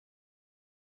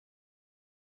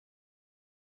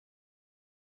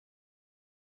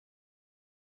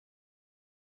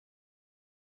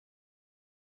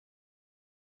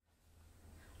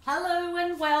Hello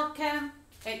and welcome.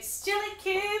 It's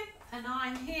Gillykube and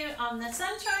I'm here on the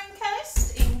Sunshine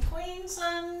Coast in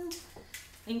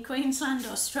Queensland,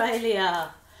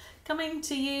 Australia, coming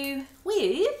to you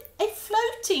with a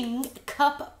floating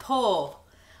cup pour.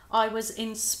 I was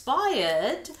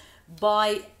inspired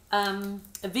by a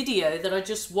video that I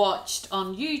just watched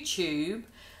on YouTube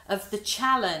of the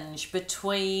challenge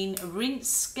between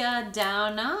Rinska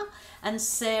Downer and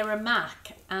Sarah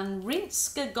Mack, and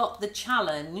Rinska got the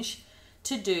challenge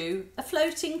to do a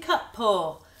floating cup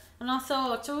pour, and I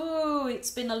thought, oh,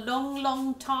 it's been a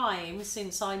long time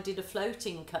since I did a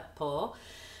floating cup pour,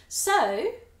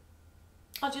 so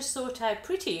I just thought how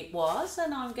pretty it was,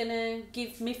 and I'm gonna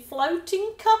give me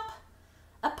floating cup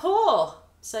a pour.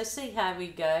 So see how we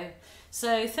go.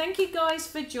 So thank you guys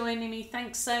for joining me.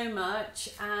 Thanks so much,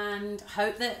 and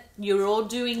hope that you're all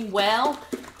doing well.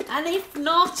 And if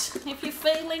not, if you're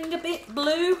feeling a bit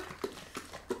blue,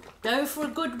 go for a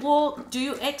good walk,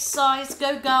 do exercise,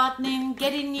 go gardening,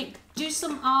 do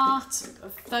some art,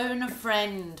 phone a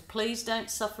friend. Please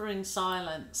don't suffer in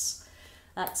silence.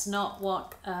 That's not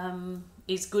what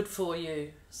is good for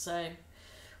you. So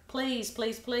please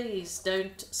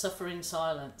don't suffer in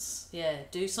silence. Yeah,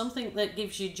 do something that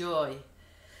gives you joy.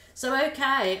 So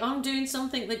okay, I'm doing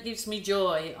something that gives me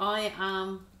joy. I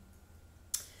am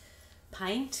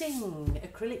painting,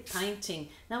 acrylic painting.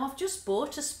 Now I've just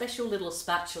bought a special little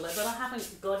spatula, but I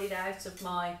haven't got it out of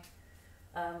my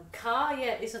car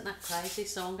yet. Isn't that crazy?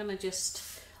 So I'm gonna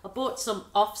I bought some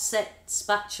offset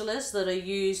spatulas that are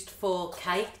used for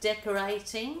cake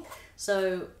decorating.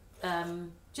 So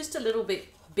just a little bit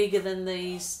bigger than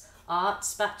these art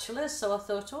spatulas, so I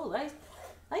thought, oh,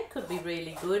 they could be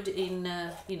really good in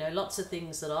you know, lots of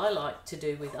things that I like to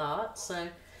do with art. So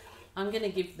I'm going to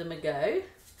give them a go.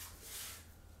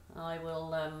 I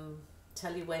will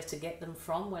tell you where to get them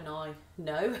from when I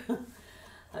know.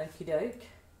 Okie doke.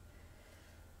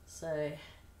 So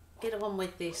get on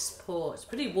with this pour. It's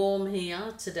pretty warm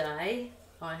here today.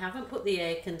 I haven't put the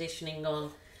air conditioning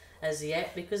on as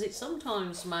yet because it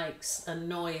sometimes makes a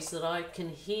noise that I can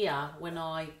hear when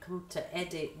I come to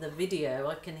edit the video.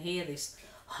 I can hear this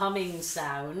humming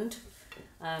sound,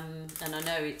 and I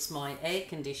know it's my air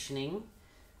conditioning.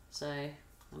 So I'm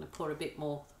going to pour a bit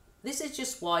more. This is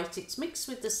just white. It's mixed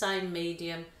with the same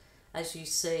medium as you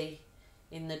see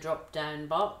in the drop down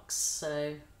box.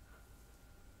 So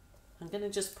I'm going to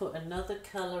just put another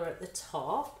colour at the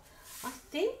top. I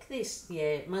think this, yeah,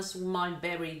 it must be my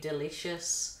Berry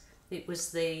Delicious. It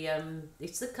was the,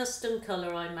 it's the custom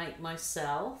colour I make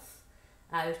myself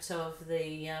out of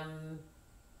the,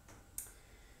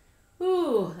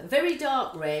 very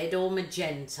dark red or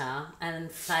magenta and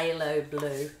phthalo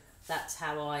blue. That's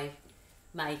how I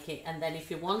make it. And then if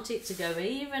you want it to go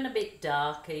even a bit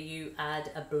darker, you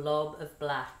add a blob of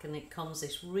black, and it comes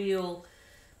this real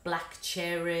black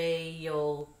cherry,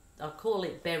 or I call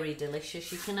it Berry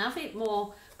Delicious. You can have it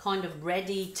more kind of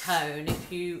reddy tone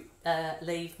if you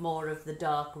leave more of the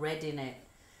dark red in it.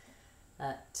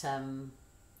 But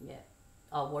yeah,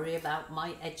 I'll worry about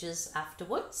my edges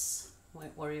afterwards.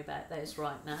 Won't worry about those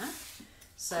right now.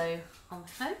 So I'm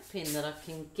hoping that I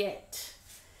can get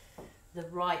the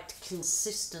right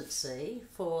consistency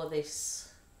for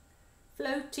this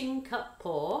floating cup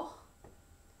pour.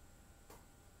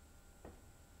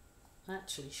 I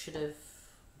actually should have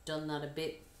done that a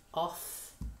bit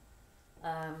off.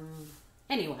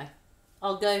 Anyway,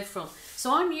 I'll go from,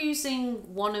 so I'm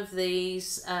using one of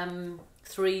these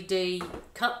 3D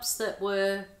cups that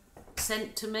were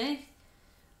sent to me.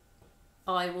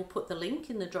 I will put the link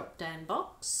in the drop down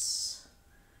box.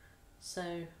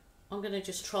 So I'm going to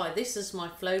just try this as my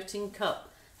floating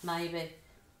cup. Maybe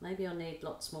I need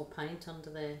lots more paint under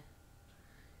there.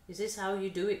 Is this how you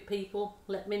do it, people?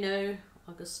 Let me know.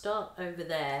 I'm going to start over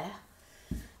there.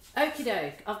 Okie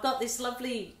doke, I've got this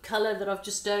lovely colour that I've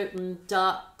just opened,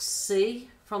 Dark Sea,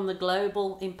 from the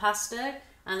Global Impasto,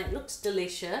 and it looks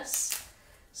delicious.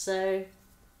 So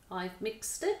I've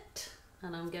mixed it,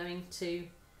 and I'm going to,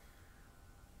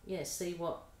 yeah, see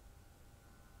what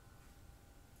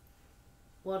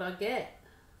I get.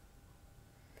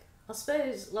 I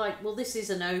suppose, like, well, this is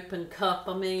an open cup.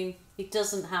 I mean, it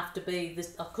doesn't have to be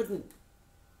this. I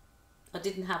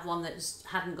didn't have one that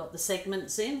hadn't got the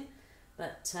segments in.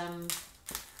 But I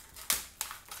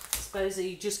suppose that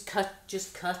you just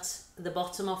cut the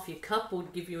bottom off your cup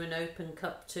would give you an open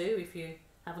cup too if you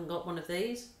haven't got one of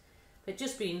these. But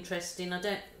just be interesting. I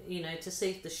don't, you know, to see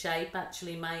if the shape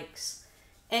actually makes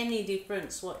any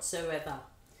difference whatsoever.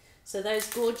 So those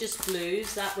gorgeous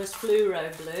blues, that was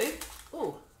fluoro blue.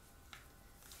 Oh,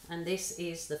 and this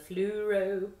is the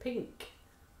fluoro pink.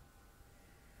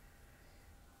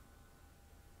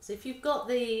 So if you've got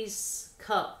these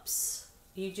cups,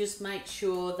 you just make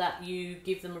sure that you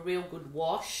give them a real good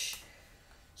wash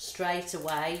straight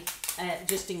away,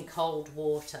 just in cold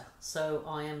water, so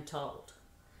I am told.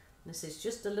 This is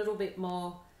just a little bit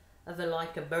more of a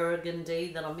like a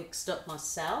burgundy that I mixed up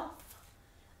myself.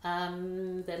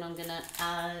 Then I'm going to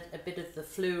add a bit of the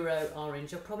fluoro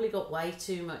orange. I've probably got way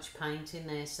too much paint in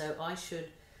there, so I should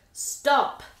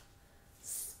stop,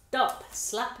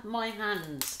 slap my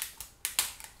hands.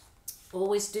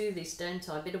 Always do this, don't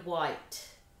I? A bit of white.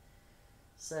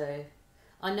 So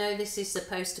I know this is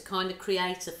supposed to kind of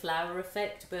create a flower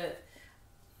effect, but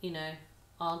you know,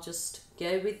 I'll just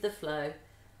go with the flow.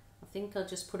 I think I'll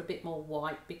just put a bit more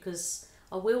white because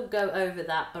I will go over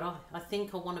that, but I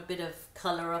think I want a bit of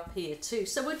colour up here too.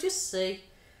 So we'll just see.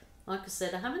 Like I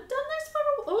said, I haven't done this for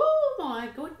oh my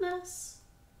goodness.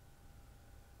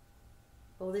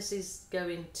 Oh, this is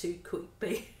going too quick,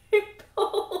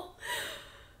 people.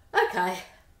 Okay.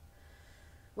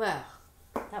 Well,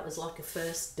 that was like a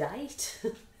first date.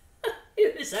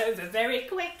 It was over very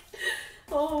quick.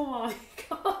 Oh my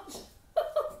gosh.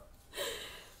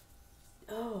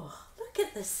 Oh, look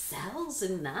at the cells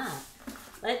in that.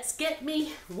 Let's get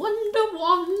me Wonder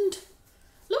Wand.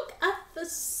 Look at the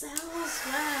cells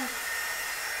there.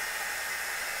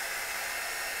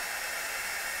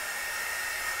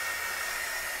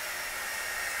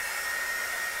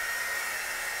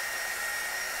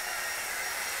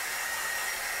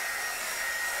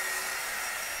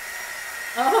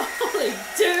 Oh, holy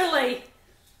dooly.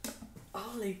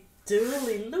 Holy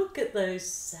dooly, look at those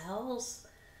cells.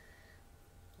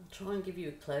 I'll try and give you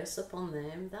a close-up on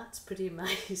them. That's pretty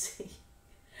amazing.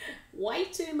 Way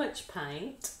too much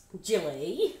paint.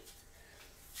 Jilly.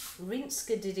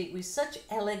 Rinska did it with such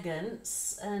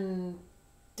elegance and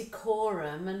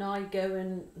decorum, and I go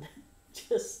and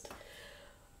just,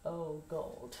 oh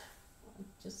God, I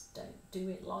just don't do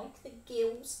it like the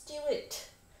gills do it.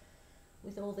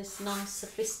 With all this nice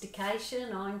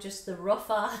sophistication, I'm just the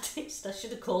rough artist. I should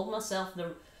have called myself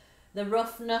the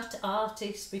rough nut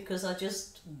artist, because I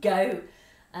just go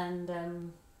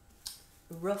and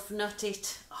rough nut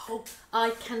it. Oh,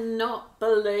 I cannot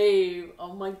believe,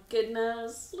 oh my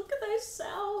goodness, look at those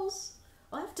cells.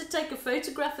 I have to take a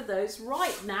photograph of those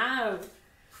right now.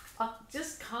 I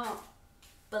just can't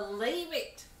believe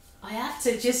it. I had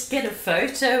to just get a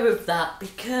photo of that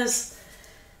because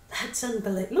that's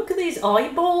unbelievable. Look at these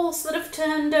eyeballs that have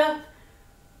turned up.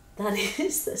 That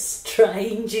is the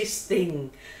strangest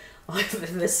thing I've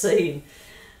ever seen.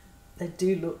 They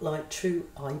do look like true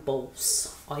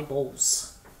eyeballs.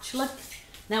 Eyeballs.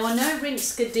 Now I know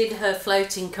Rinska did her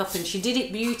floating cup and she did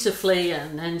it beautifully,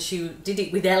 and she did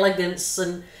it with elegance,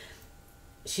 and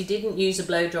she didn't use a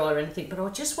blow dryer or anything, but I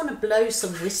just want to blow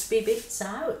some wispy bits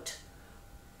out.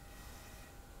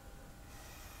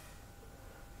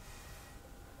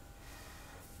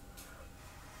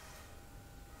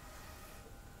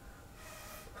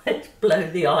 Let's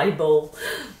blow the eyeball.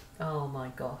 Oh my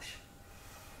gosh.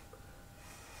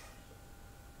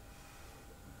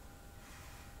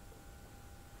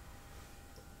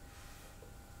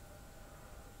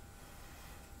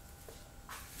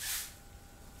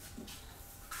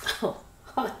 Oh,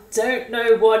 I don't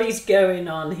know what is going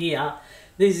on here.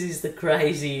 This is the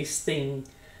craziest thing.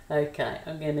 Okay,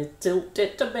 I'm going to tilt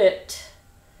it a bit.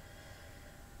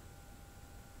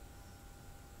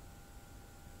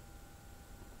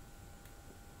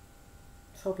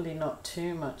 Probably not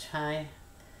too much, hey?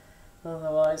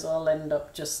 Otherwise I'll end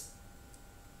up just...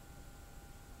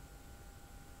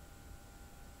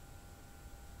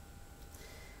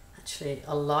 Actually,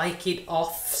 I like it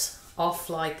off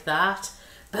like that,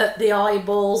 but the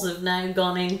eyeballs have now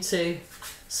gone into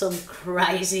some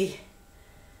crazy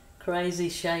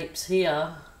shapes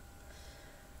here.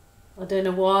 I don't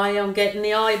know why I'm getting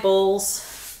the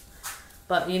eyeballs,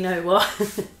 but you know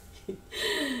what?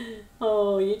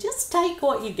 Oh, you just take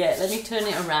what you get. Let me turn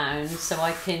it around so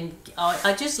I can...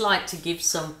 I just like to give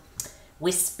some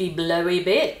wispy blowy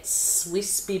bits.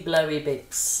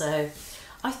 So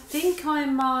I think I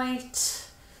might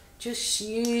just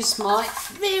use my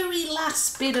very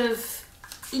last bit of...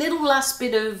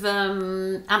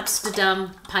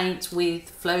 Amsterdam paint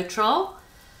with floetrol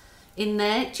in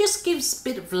there. It just gives a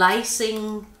bit of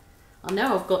lacing. I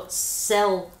know I've got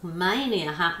cell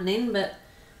mania happening, but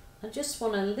I just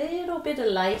want a little bit of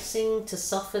lacing to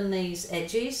soften these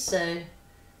edges, so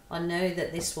I know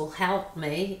that this will help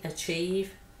me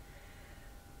achieve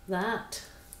that.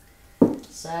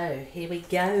 So here we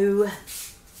go.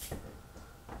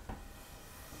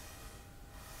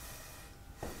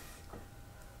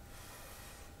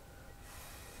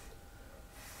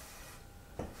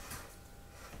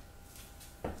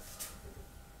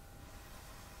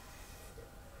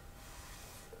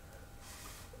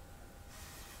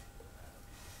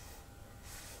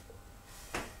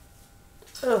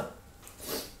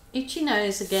 itchy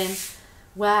nose again.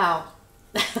 Wow.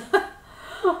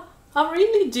 I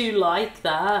really do like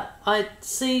that. I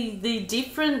see the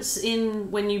difference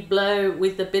in when you blow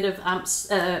with a bit of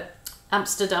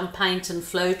Amsterdam paint and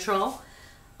floetrol.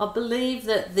 I believe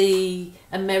that the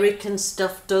American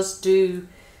stuff does do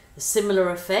a similar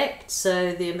effect,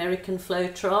 so the American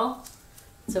floetrol.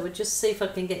 So we'll just see if I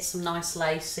can get some nice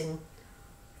lacing.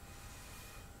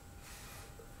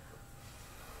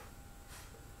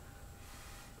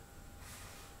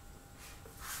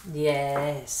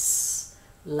 Yes,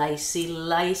 lacy,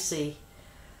 lacy.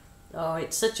 Oh,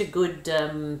 it's such a good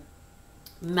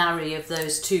marry of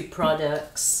those two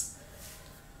products.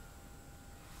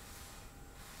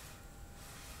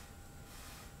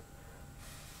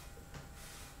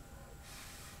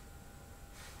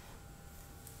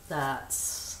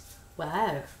 That's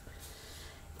wow.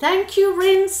 Thank you,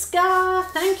 Rinska.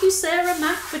 Thank you, Sarah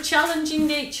Mac, for challenging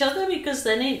each other, because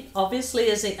then it obviously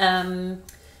has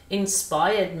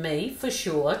inspired me for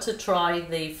sure to try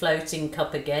the floating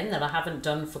cup again that I haven't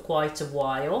done for quite a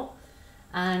while.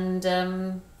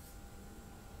 And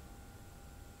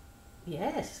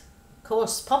yes, of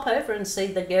course, pop over and see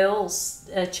the girls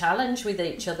challenge with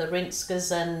each other,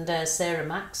 Rinska's and Sarah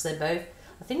Mac's. They're both,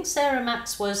 I think Sarah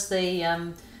Mac's was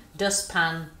the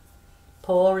dustpan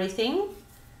poury thing.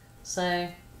 So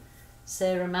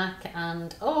Sarah Mac,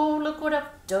 and oh, look what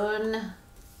I've done.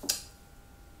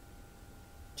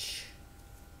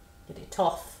 Get it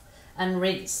off. And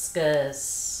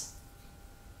Rinska's.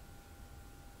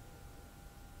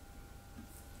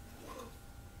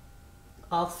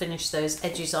 I'll finish those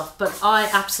edges off, but I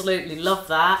absolutely love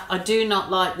that. I do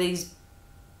not like these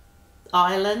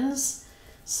islands,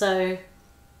 so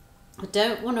I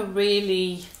don't want to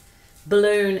really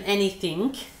balloon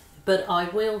anything, but I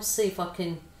will see if I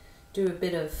can do a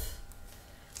bit of,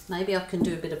 maybe I can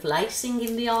do a bit of lacing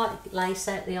in the lace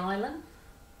out the island.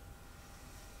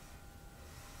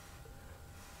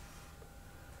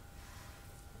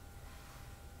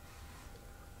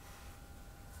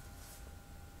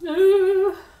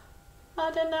 Ooh,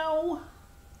 I don't know.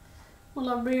 Will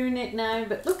I ruin it now?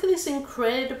 But look at this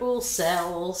incredible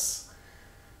cells.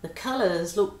 The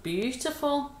colours look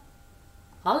beautiful.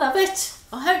 I love it.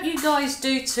 I hope you guys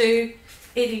do too.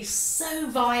 It is so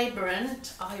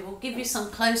vibrant. I will give you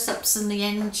some close-ups and the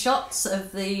end shots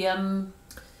of the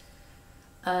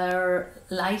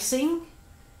lacing.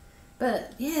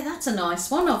 But yeah, that's a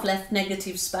nice one. I've left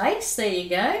negative space. There you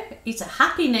go. It's a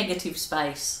happy negative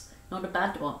space, not a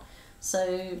bad one.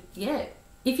 So yeah,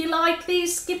 if you like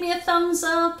these, give me a thumbs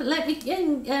up. Let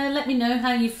me know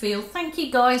how you feel. Thank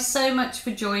you guys so much for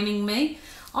joining me.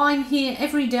 I'm here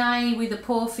every day with a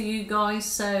pour for you guys,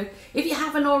 so if you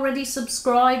haven't already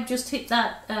subscribed, just hit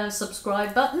that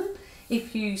subscribe button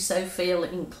if you so feel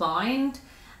inclined,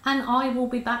 and I will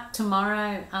be back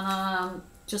tomorrow. And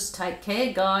just take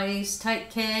care, guys.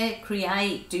 Take care,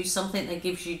 create, do something that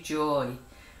gives you joy.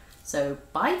 So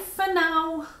bye for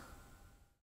now.